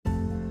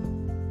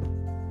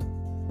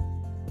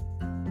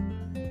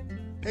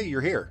Hey,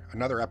 you're here.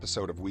 Another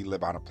episode of We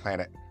Live on a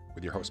Planet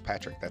with your host,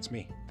 Patrick. That's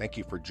me. Thank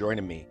you for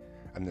joining me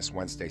on this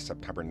Wednesday,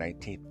 September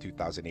 19th,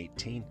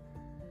 2018.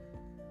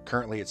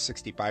 Currently it's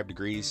 65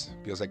 degrees.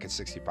 Feels like it's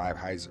 65.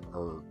 Highs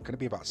are going to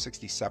be about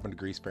 67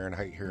 degrees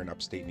Fahrenheit here in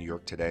upstate New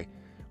York today.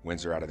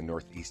 Winds are out of the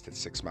northeast at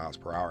 6 miles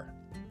per hour.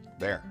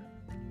 There.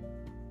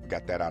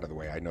 Got that out of the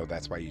way. I know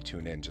that's why you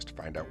tune in, just to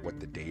find out what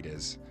the date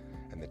is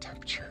and the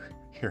temperature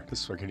here in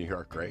Oswego, New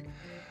York, right?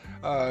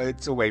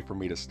 It's a way for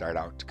me to start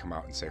out, to come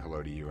out and say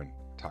hello to you and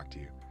talk to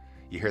you.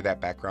 You hear that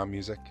background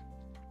music?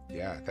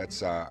 Yeah,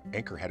 that's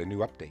Anchor had a new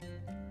update.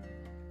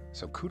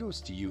 So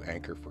kudos to you,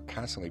 Anchor, for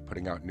constantly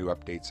putting out new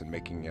updates and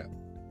making it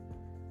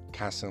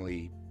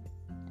constantly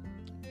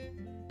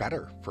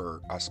better for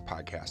us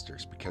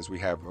podcasters, because we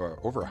have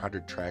over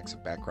 100 tracks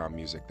of background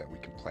music that we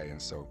can play. And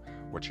so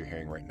what you're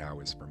hearing right now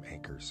is from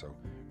Anchor. So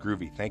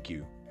groovy. Thank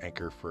you,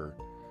 Anchor, for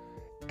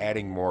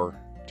adding more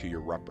to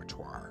your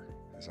repertoire.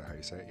 Is that how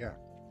you say it? Yeah.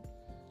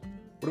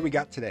 What do we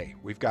got today?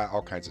 We've got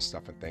all kinds of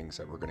stuff and things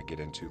that we're going to get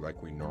into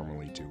like we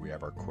normally do. We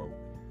have our quote.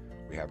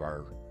 We have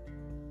our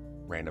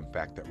random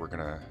fact that we're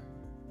going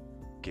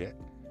to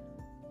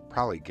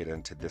probably get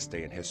into this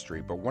day in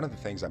history. But one of the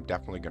things I'm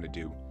definitely going to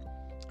do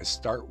is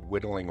start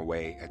whittling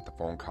away at the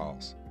phone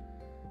calls,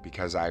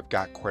 because I've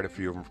got quite a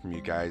few of them from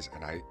you guys,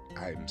 and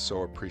I'm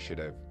so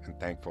appreciative and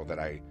thankful that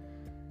I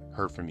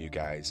heard from you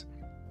guys.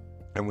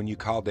 And when you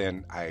called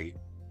in, I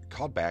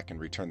called back and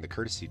returned the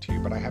courtesy to you,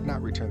 but I have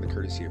not returned the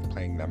courtesy of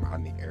playing them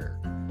on the air.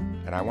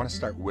 And I want to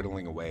start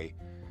whittling away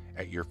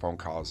at your phone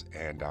calls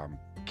and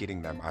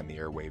getting them on the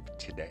air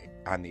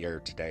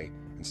today,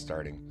 and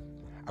starting.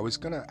 I was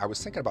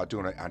thinking about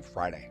doing it on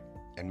Friday,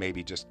 and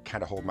maybe just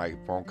kind of hold my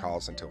phone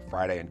calls until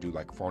Friday and do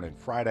like phone in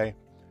Friday.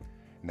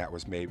 And that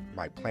was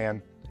my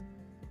plan.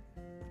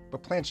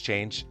 But plans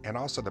change. And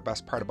also the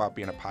best part about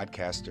being a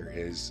podcaster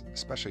is,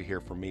 especially here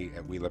for me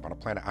at We Live on a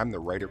Planet, I'm the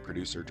writer,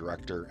 producer,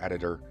 director,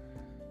 editor,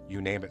 you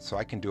name it, so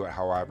I can do it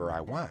however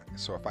I want.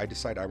 So if I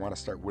decide I want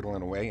to start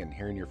whittling away and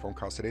hearing your phone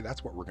calls today,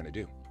 that's what we're going to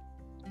do.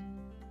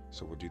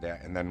 So we'll do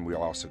that, and then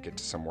we'll also get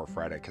to some more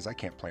Friday, because I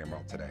can't play them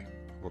all today.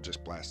 We'll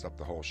just blast up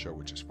the whole show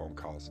with just phone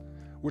calls,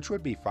 which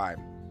would be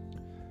fine.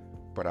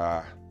 But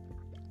I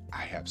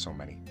have so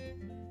many.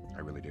 I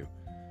really do.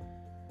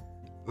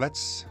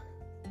 Let's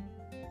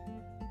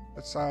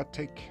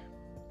take...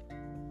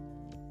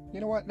 You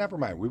know what? Never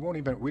mind.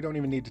 We don't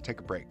even need to take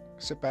a break.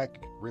 Sit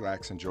back,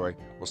 relax, enjoy.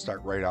 We'll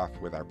start right off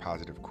with our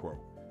positive quote.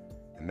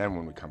 And then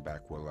when we come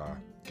back, we'll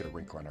get a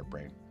wrinkle on our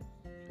brain.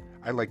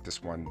 I like this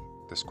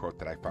quote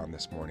that I found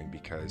this morning,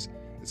 because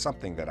it's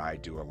something that I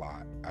do a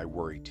lot. I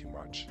worry too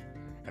much.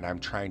 And I'm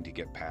trying to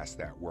get past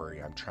that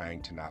worry. I'm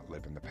trying to not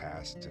live in the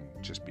past and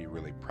just be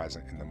really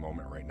present in the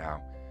moment right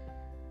now.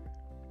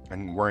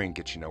 And worrying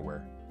gets you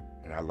nowhere.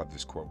 And I love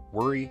this quote.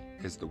 Worry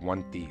is the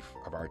one thief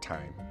of our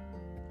time,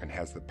 and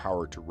has the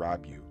power to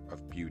rob you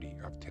of beauty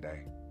of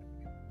today.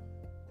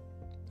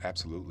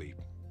 Absolutely.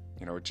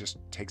 It just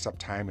takes up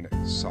time and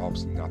it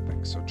solves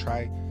nothing. So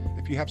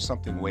if you have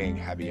something weighing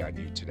heavy on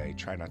you today,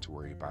 try not to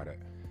worry about it.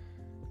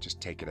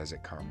 Just take it as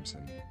it comes,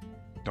 and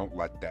don't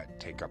let that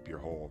take up your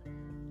whole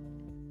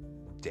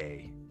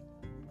day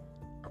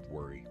of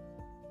worry.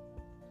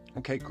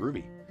 Okay,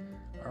 groovy.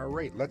 All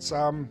right, let's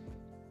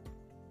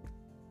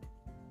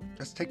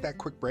take that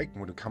quick break,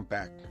 and when we come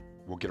back,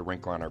 we'll get a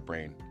wrinkle on our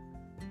brain.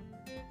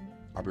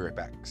 I'll be right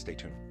back. Stay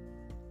tuned.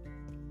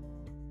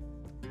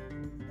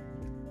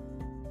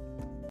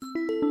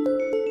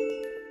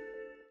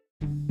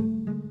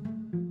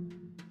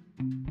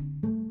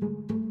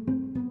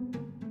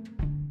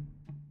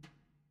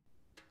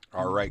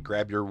 All right,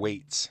 grab your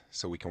weights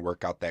so we can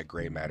work out that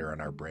gray matter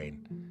in our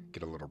brain,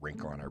 get a little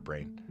wrinkle on our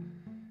brain.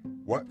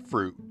 What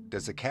fruit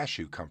does a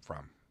cashew come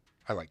from?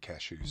 I like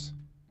cashews.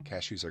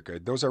 Cashews are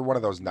good. Those are one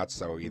of those nuts,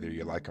 though. Either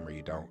you like them or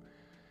you don't.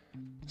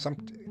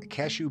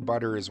 Cashew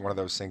butter is one of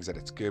those things that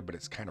it's good, but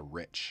it's kind of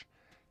rich.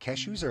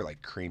 Cashews are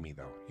like creamy,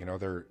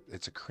 though.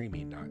 It's a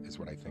creamy nut is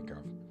what I think of.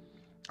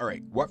 All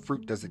right, what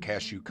fruit does the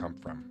cashew come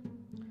from?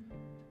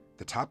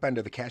 The top end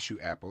of the cashew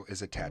apple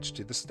is attached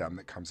to the stem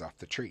that comes off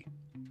the tree.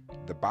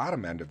 The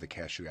bottom end of the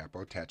cashew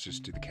apple attaches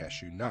to the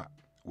cashew nut,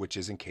 which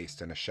is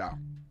encased in a shell.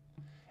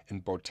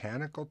 In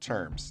botanical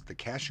terms, the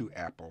cashew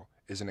apple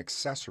is an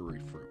accessory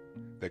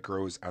fruit that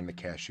grows on the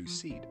cashew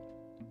seed,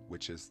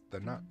 which is the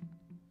nut.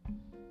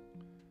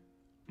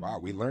 Wow,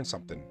 we learned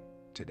something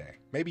today.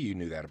 Maybe you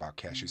knew that about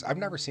cashews. I've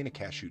never seen a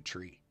cashew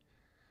tree.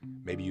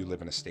 Maybe you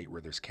live in a state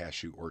where there's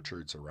cashew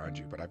orchards around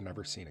you, but I've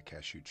never seen a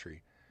cashew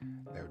tree.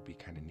 That would be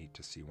kind of neat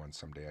to see one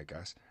someday, I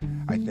guess.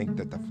 I think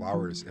that the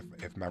flowers,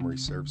 if memory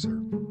serves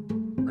her,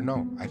 or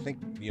no, I think,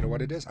 you know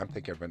what it is? I'm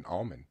thinking of an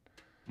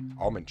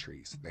almond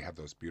trees. They have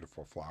those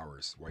beautiful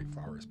flowers, white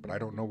flowers, but I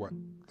don't know what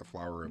the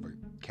flower of a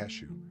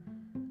cashew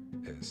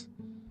is.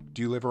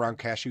 Do you live around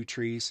cashew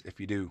trees? If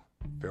you do,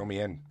 fill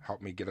me in.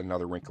 Help me get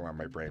another wrinkle on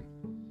my brain.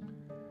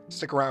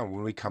 Stick around.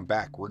 When we come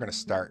back, we're going to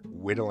start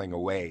whittling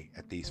away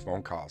at these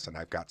phone calls, and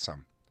I've got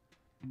some.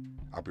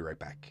 I'll be right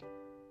back.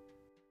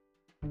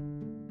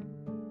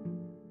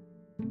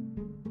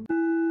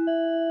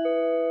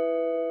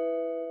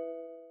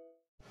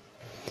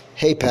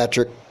 Hey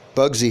Patrick,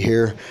 Bugsy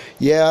here.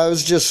 Yeah, I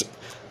was just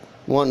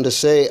wanting to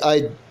say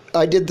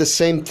I did the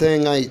same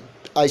thing.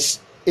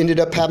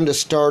 Ended up having to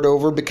start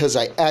over because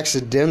I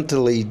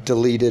accidentally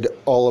deleted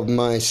all of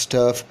my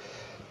stuff.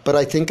 But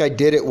I think I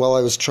did it while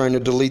I was trying to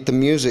delete the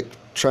music,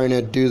 trying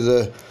to do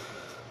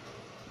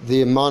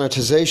the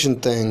monetization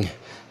thing.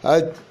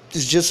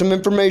 It's just some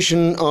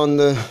information on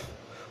the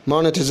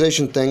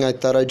monetization thing I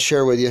thought I'd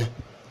share with you.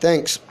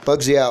 Thanks.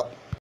 Bugsy out.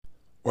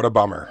 What a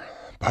bummer.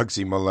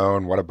 Bugsy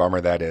Malone, what a bummer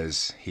that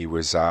is. He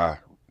was,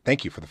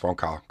 thank you for the phone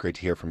call. Great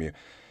to hear from you.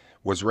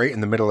 Was right in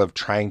the middle of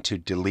trying to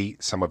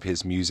delete some of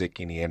his music,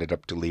 and he ended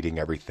up deleting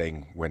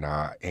everything when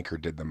Anchor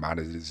did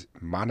the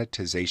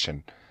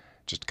monetization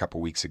just a couple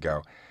weeks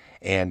ago.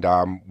 And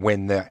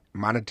when the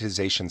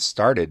monetization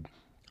started,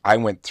 I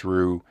went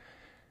through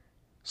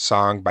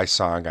song by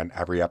song on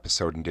every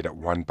episode and did it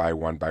one by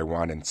one by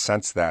one. And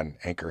since then,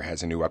 Anchor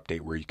has a new update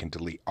where you can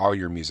delete all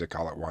your music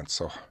all at once.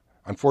 So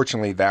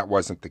unfortunately, that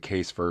wasn't the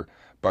case for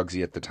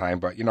Bugsy at the time.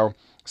 But,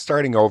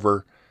 starting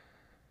over,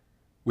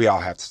 we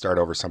all have to start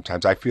over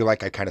sometimes. I feel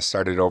like I kind of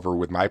started over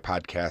with my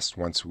podcast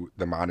once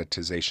the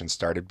monetization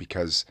started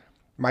because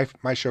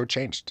my show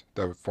changed.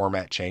 The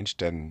format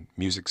changed and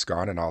music's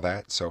gone and all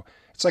that. So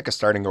it's like a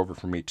starting over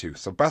for me too.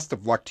 So best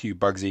of luck to you,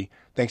 Bugsy.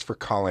 Thanks for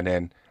calling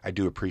in. I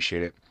do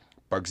appreciate it.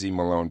 Bugsy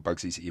Malone,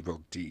 Bugsy's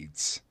Evil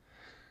Deeds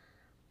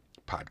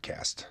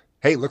podcast.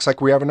 Hey, looks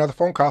like we have another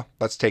phone call.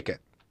 Let's take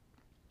it.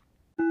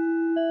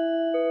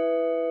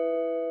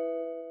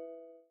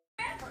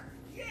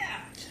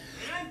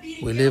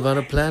 We live on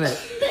a planet.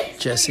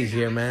 Jesse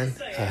here, man.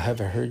 I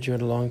haven't heard you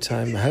in a long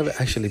time. I haven't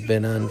actually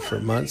been on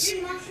for months,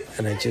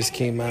 and I just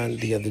came on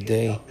the other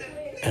day,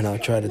 and I'll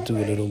try to do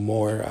a little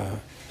more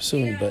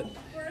soon, but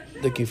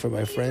looking for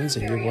my friends,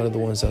 and you're one of the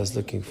ones I was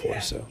looking for,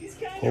 so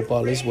hope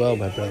all is well,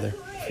 my brother,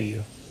 for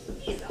you.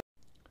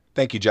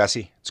 Thank you,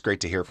 Jesse. It's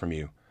great to hear from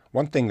you.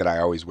 One thing that I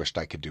always wished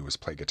I could do was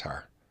play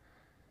guitar,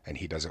 and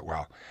he does it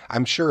well.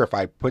 I'm sure if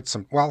I put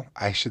some,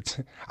 I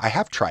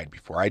have tried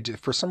before.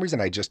 For some reason,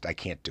 I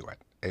can't do it.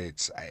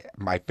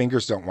 My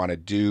fingers don't want to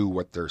do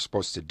what they're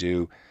supposed to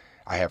do.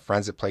 I have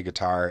friends that play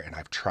guitar, and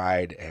I've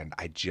tried, and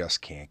I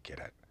just can't get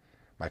it.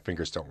 My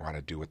fingers don't want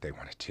to do what they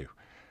want to do.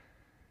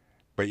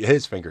 But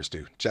his fingers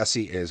do.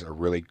 Jesse is a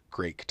really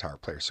great guitar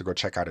player, so go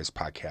check out his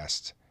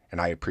podcast. And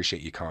I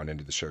appreciate you calling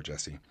into the show,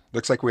 Jesse.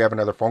 Looks like we have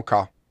another phone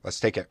call. Let's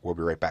take it. We'll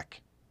be right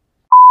back.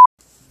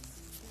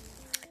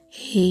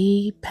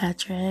 Hey,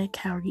 Patrick.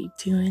 How are you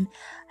doing?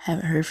 I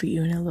haven't heard from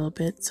you in a little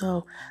bit,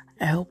 so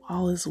I hope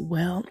all is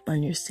well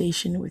on your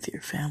station with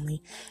your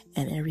family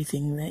and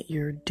everything that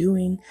you're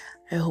doing.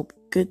 I hope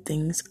good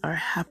things are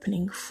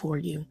happening for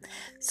you.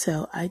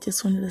 So I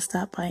just wanted to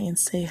stop by and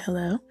say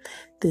hello.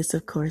 This,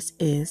 of course,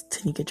 is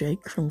Tanika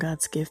Drake from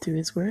God's Gift Through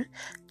His Word.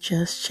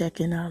 Just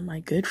checking on my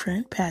good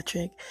friend,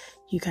 Patrick.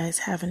 You guys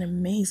have an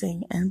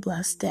amazing and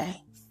blessed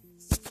day.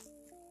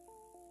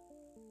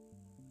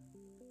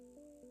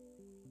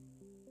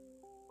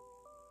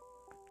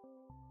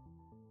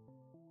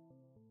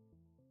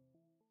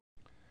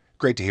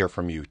 Great to hear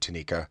from you,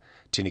 Tanika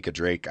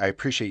Drake. I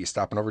appreciate you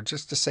stopping over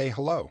just to say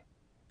hello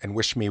and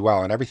wish me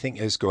well. And everything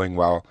is going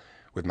well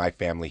with my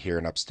family here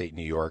in upstate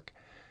New York.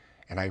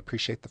 And I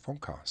appreciate the phone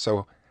call.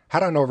 So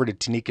head on over to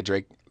Tanika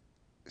Drake,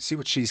 see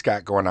what she's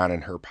got going on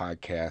in her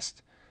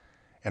podcast.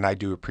 And I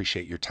do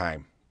appreciate your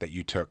time that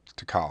you took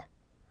to call.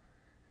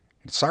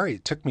 And sorry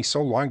it took me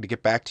so long to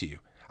get back to you.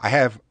 I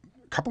have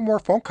a couple more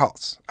phone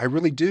calls. I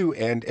really do.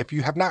 And if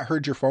you have not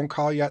heard your phone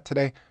call yet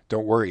today,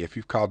 don't worry. If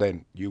you've called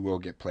in, you will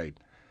get played.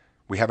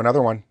 We have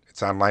another one.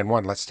 It's on line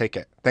 1. Let's take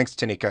it. Thanks,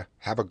 Tanika.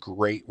 Have a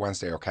great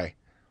Wednesday, okay?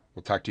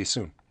 We'll talk to you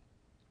soon.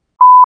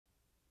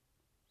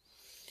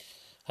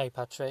 Hey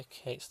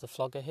Patrick, it's the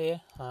Flogger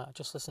here. I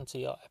just listened to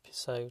your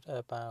episode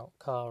about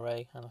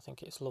Kari, and I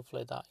think it's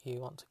lovely that you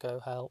want to go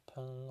help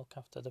and look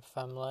after the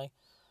family.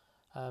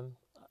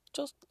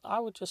 I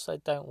would just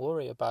say don't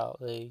worry about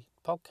the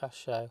podcast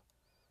show.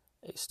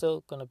 It's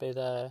still going to be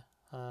there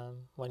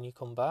when you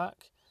come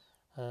back,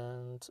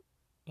 and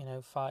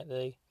fight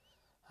the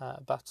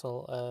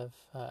battle of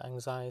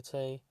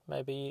anxiety.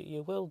 Maybe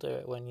you will do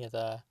it when you're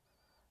there.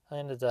 At the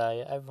end of the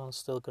day, everyone's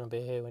still going to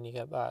be here when you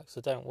get back, so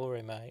don't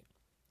worry, mate.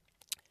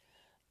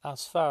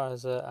 As far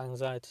as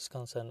anxiety is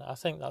concerned, I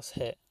think that's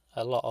hit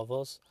a lot of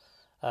us,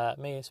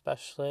 me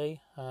especially,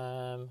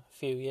 a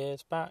few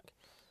years back.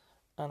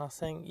 And I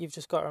think you've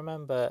just got to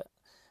remember,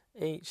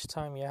 each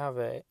time you have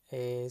it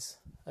is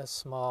a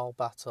small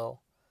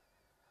battle.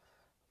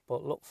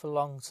 But look for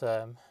long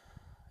term,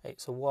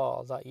 it's a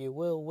war that you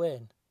will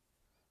win.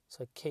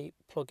 So keep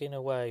plugging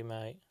away,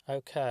 mate.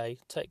 Okay,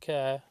 take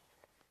care.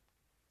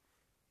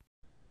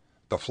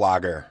 The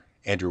Flogger,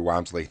 Andrew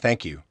Walmsley,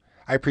 thank you.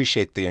 I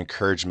appreciate the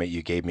encouragement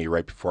you gave me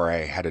right before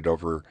I headed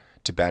over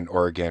to Bend,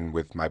 Oregon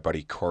with my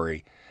buddy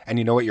Corey. And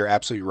you know what? You're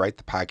absolutely right.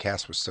 The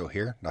podcast was still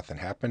here. Nothing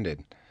happened.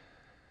 And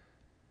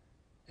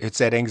it's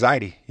that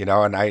anxiety,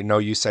 and I know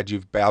you said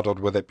you've battled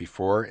with it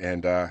before,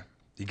 and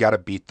you got to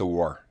beat the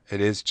war. It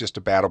is just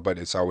a battle, but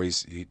it's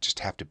always, you just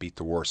have to beat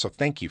the war. So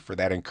thank you for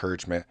that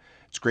encouragement.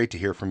 It's great to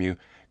hear from you.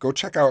 Go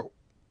check out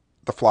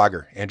the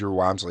Flogger, Andrew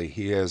Walmsley.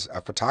 He is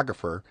a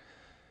photographer,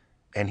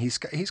 and he's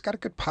got a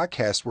good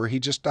podcast where he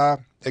just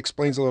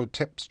explains a little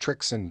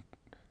tips and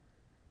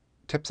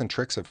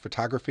tricks of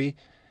photography,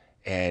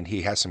 and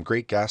he has some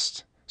great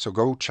guests. So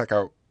go check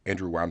out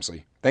Andrew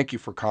Walmsley. Thank you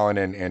for calling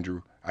in,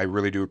 Andrew. I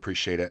really do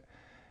appreciate it,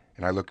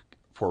 and I look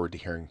forward to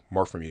hearing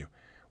more from you.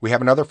 We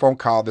have another phone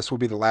call. This will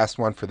be the last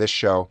one for this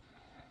show,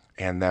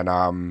 and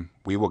then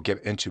we will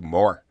get into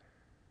more.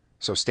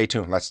 So stay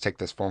tuned. Let's take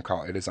this phone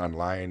call. It is on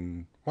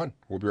line 1.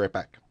 We'll be right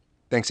back.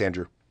 Thanks,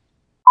 Andrew.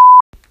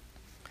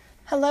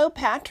 Hello,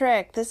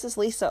 Patrick. This is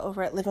Lisa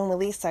over at Living with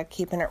Lisa,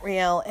 keeping it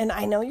real. And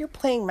I know you're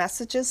playing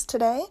messages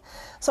today,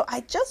 so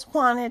I just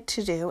wanted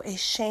to do a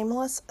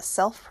shameless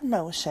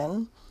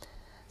self-promotion,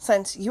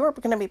 since you are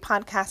going to be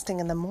podcasting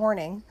in the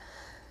morning,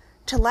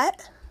 to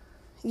let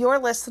your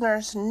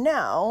listeners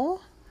know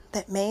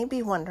that may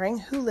be wondering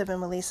who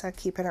Living with Lisa,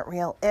 keeping it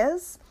real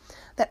is,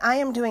 that I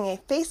am doing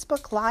a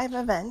Facebook Live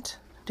event,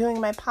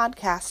 doing my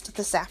podcast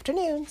this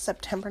afternoon,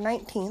 September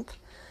 19th,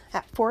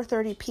 at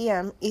 4:30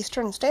 p.m.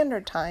 Eastern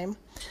Standard Time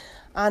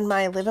on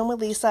my Living with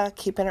Lisa,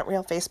 Keeping It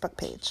Real Facebook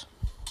page.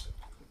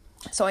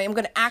 So I am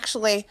going to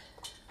actually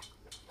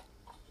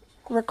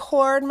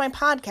record my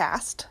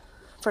podcast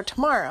for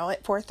tomorrow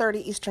at 4:30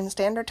 Eastern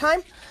Standard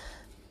Time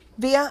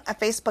via a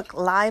Facebook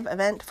Live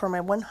event for my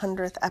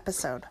 100th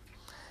episode.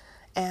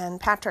 And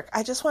Patrick,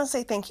 I just want to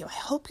say thank you. I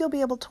hope you'll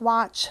be able to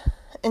watch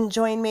and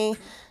join me,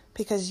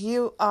 because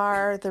you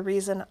are the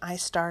reason I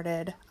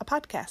started a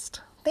podcast.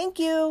 Thank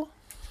you.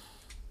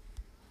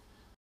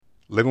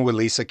 Living with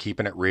Lisa,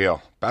 keeping it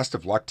real. Best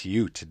of luck to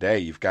you today.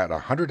 You've got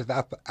 100th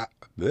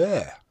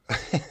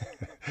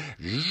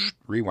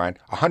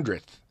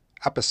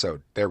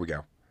episode. There we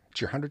go.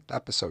 It's your 100th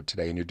episode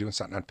today, and you're doing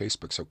something on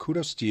Facebook. So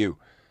kudos to you.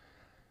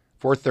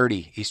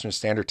 4:30 Eastern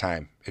Standard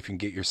Time. If you can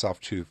get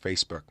yourself to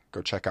Facebook,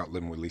 go check out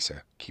Living with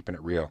Lisa, keeping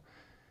it real.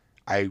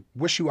 I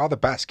wish you all the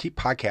best. Keep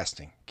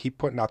podcasting. Keep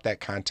putting out that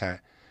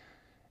content.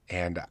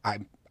 And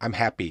I'm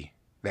happy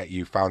that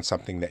you found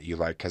something that you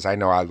like, because I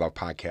know I love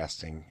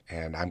podcasting,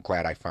 and I'm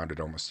glad I found it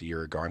almost a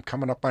year ago. I'm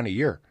coming up on a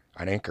year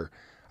on Anchor.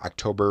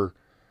 October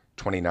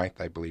 29th,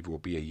 I believe, will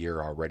be a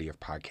year already of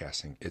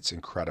podcasting. It's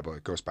incredible.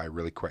 It goes by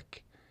really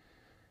quick.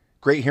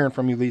 Great hearing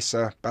from you,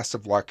 Lisa. Best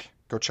of luck.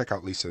 Go check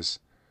out Lisa's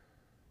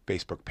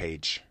Facebook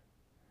page.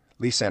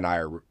 Lisa and I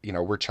are,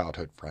 we're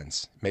childhood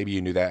friends. Maybe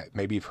you knew that.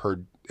 Maybe you've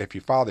heard, if you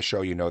follow the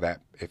show, you know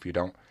that. If you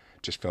don't,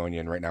 just filling you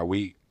in right now.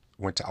 We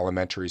went to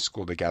elementary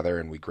school together,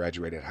 and we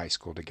graduated high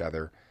school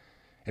together.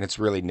 And it's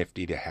really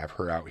nifty to have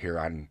her out here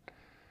on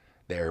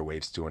the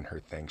airwaves doing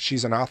her thing.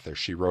 She's an author.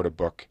 She wrote a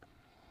book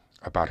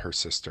about her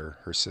sister.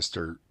 Her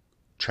sister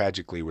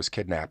tragically was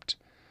kidnapped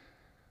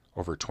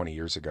over 20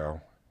 years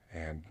ago,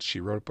 and she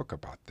wrote a book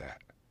about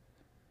that.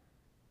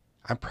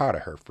 I'm proud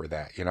of her for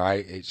that.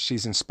 She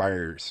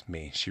inspires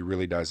me. She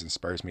really does,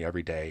 inspires me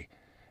every day.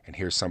 And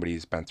here's somebody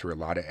who's been through a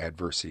lot of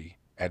adversity,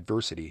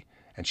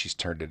 and she's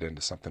turned it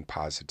into something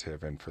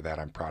positive, and for that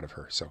I'm proud of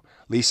her. So,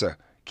 Lisa,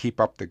 keep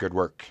up the good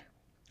work.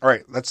 All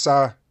right, let's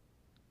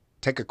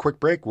take a quick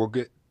break. We'll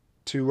get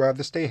to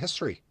this day of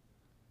history.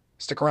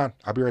 Stick around.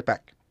 I'll be right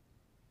back.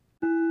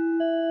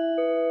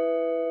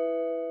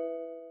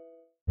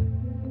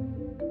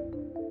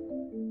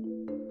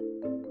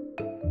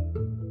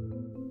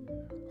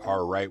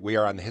 All right, we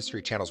are on the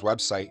History Channel's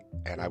website,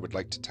 and I would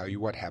like to tell you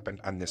what happened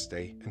on this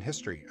day in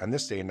history. On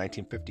this day in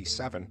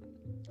 1957,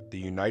 the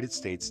United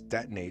States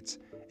detonates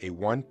a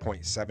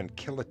 1.7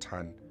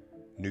 kiloton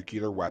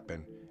nuclear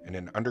weapon in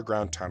an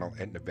underground tunnel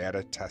at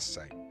Nevada Test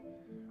Site,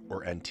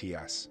 or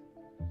NTS.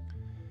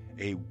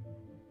 A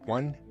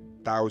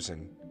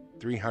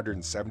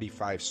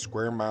 1,375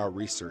 square mile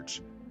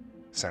research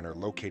center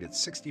located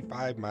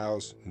 65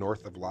 miles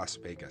north of Las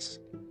Vegas.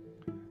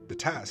 The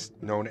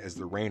test, known as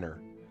the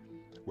Rainer,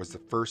 was the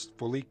first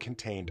fully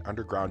contained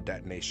underground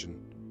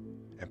detonation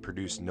and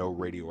produced no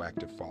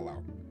radioactive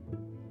fallout.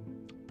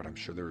 But I'm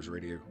sure there was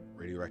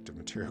radioactive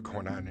material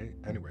going on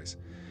anyways.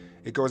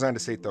 It goes on to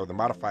state, though, the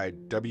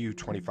modified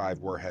W-25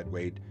 warhead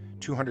weighed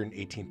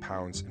 218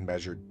 pounds and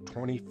measured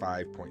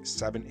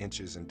 25.7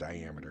 inches in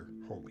diameter,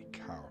 holy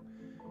cow,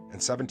 and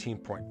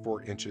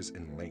 17.4 inches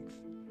in length,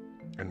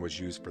 and was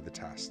used for the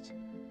test.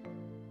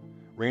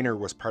 Rainer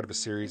was part of a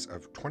series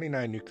of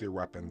 29 nuclear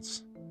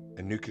weapons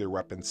and nuclear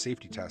weapons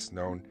safety tests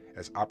known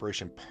as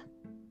Operation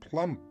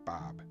Plum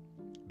Bob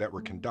that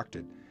were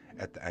conducted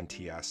at the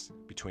NTS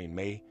between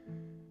May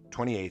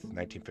 28,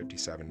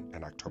 1957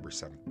 and October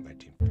 7,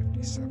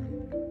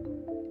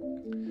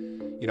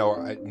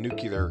 1957.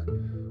 Nuclear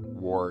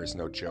war is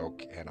no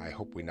joke, and I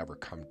hope we never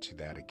come to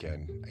that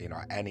again.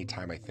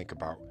 Anytime I think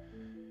about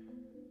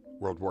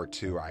World War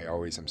II, I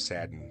always am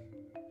saddened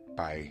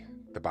by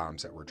the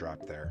bombs that were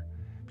dropped there,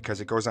 because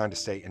it goes on to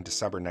state in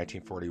December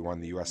 1941,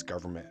 the U.S.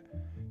 government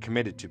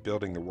committed to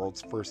building the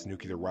world's first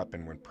nuclear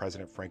weapon when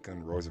President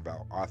Franklin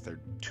Roosevelt authored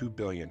 $2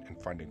 billion in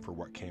funding for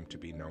what came to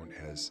be known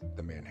as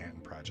the Manhattan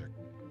Project.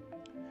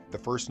 The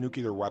first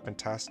nuclear weapon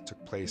test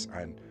took place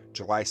on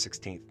July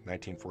 16,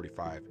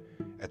 1945,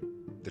 at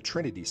the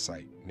Trinity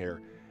site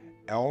near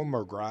El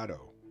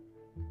Morgado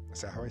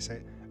Is that how I say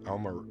it?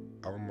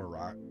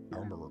 Alvarado,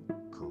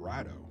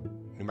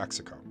 New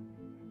Mexico.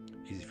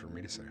 Easy for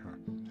me to say, huh?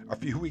 A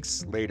few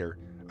weeks later,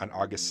 on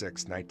August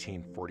 6,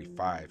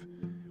 1945,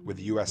 with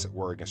the U.S. at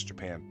war against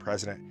Japan,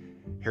 President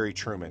Harry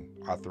Truman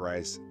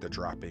authorized the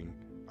dropping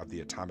of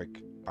the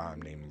atomic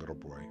bomb named Little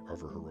Boy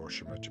over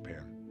Hiroshima,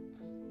 Japan.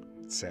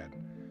 It's sad.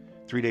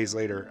 3 days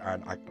later,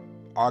 on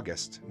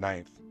August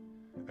 9th,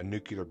 a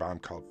nuclear bomb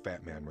called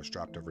Fat Man was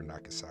dropped over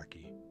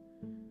Nagasaki.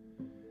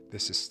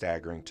 This is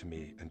staggering to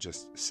me and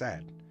just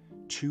sad.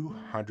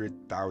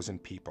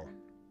 200,000 people,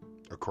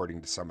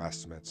 according to some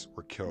estimates,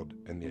 were killed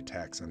in the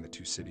attacks on the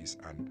two cities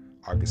on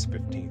August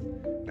 15th,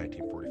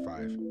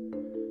 1945.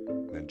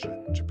 Then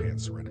Japan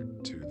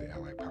surrendered to the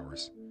Allied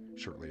powers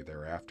shortly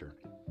thereafter.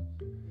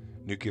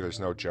 Nuclear is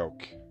no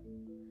joke.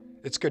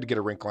 It's good to get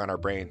a wrinkle on our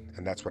brain,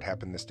 and that's what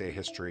happened this day of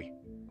history.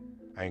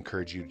 I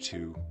encourage you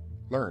to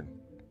learn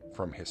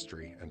from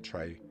history and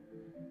try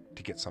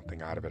to get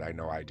something out of it. I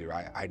know I do.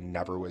 I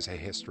never was a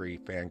history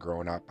fan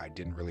growing up. I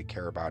didn't really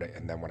care about it,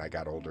 and then when I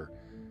got older,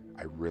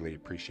 I really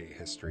appreciate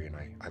history, and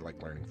I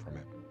like learning from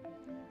it.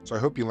 So I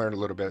hope you learned a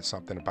little bit of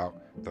something about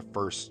the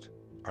first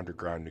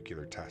underground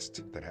nuclear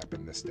test that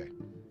happened this day.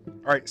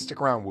 All right,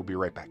 stick around. We'll be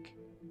right back.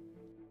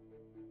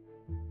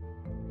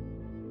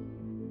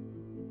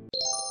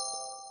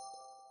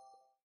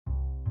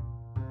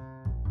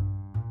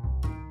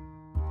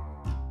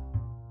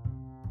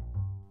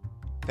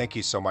 Thank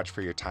you so much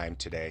for your time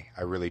today.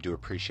 I really do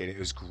appreciate it. It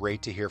was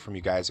great to hear from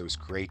you guys. It was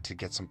great to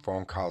get some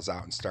phone calls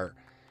out and start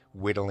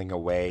whittling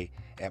away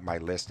at my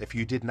list. If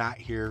you did not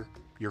hear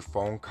your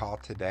phone call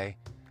today,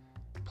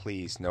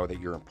 please know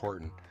that you're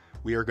important.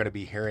 We are going to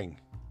be hearing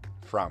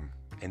from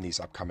in these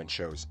upcoming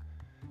shows.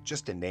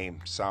 Just to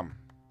name some: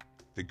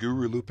 the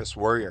Guru Lupus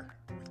Warrior.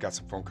 We've got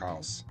some phone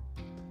calls.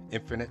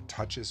 Infinite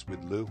Touches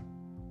with Lou.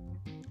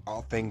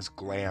 All Things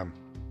Glam.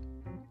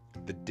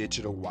 The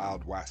Digital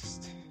Wild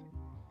West.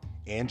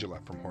 Angela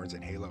from Horns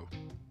and Halo.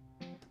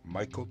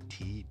 Michael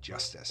T.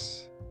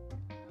 Justice.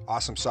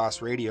 Awesome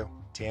Sauce Radio.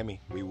 Tammy,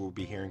 we will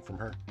be hearing from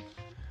her.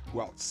 Who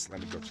else? Let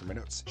me go through my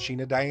notes.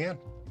 Sheena Diane.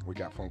 We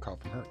got a phone call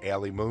from her.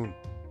 Allie Moon.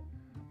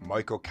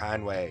 Michael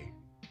Conway.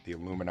 The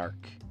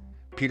Illuminarch.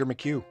 Peter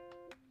McHugh.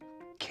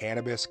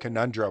 Cannabis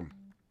Conundrum.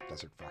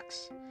 Desert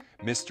Fox.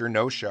 Mr.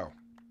 No Show.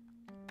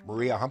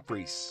 Maria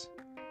Humphreys.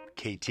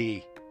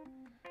 KT.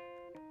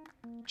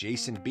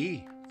 Jason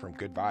B. from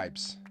Good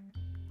Vibes.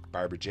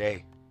 Barbara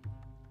J.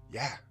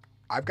 Yeah,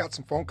 I've got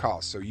some phone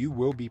calls, so you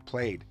will be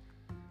played.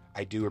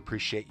 I do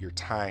appreciate your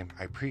time.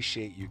 I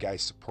appreciate you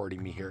guys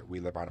supporting me here at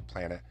We Live on a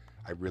Planet.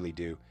 I really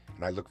do.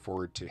 And I look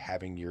forward to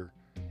having your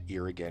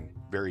ear again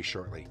very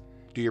shortly.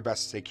 Do your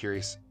best to stay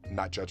curious,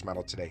 not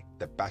judgmental today,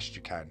 the best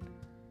you can.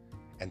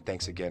 And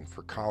thanks again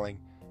for calling.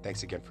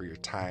 Thanks again for your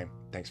time.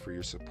 Thanks for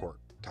your support.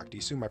 Talk to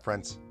you soon, my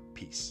friends.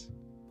 Peace.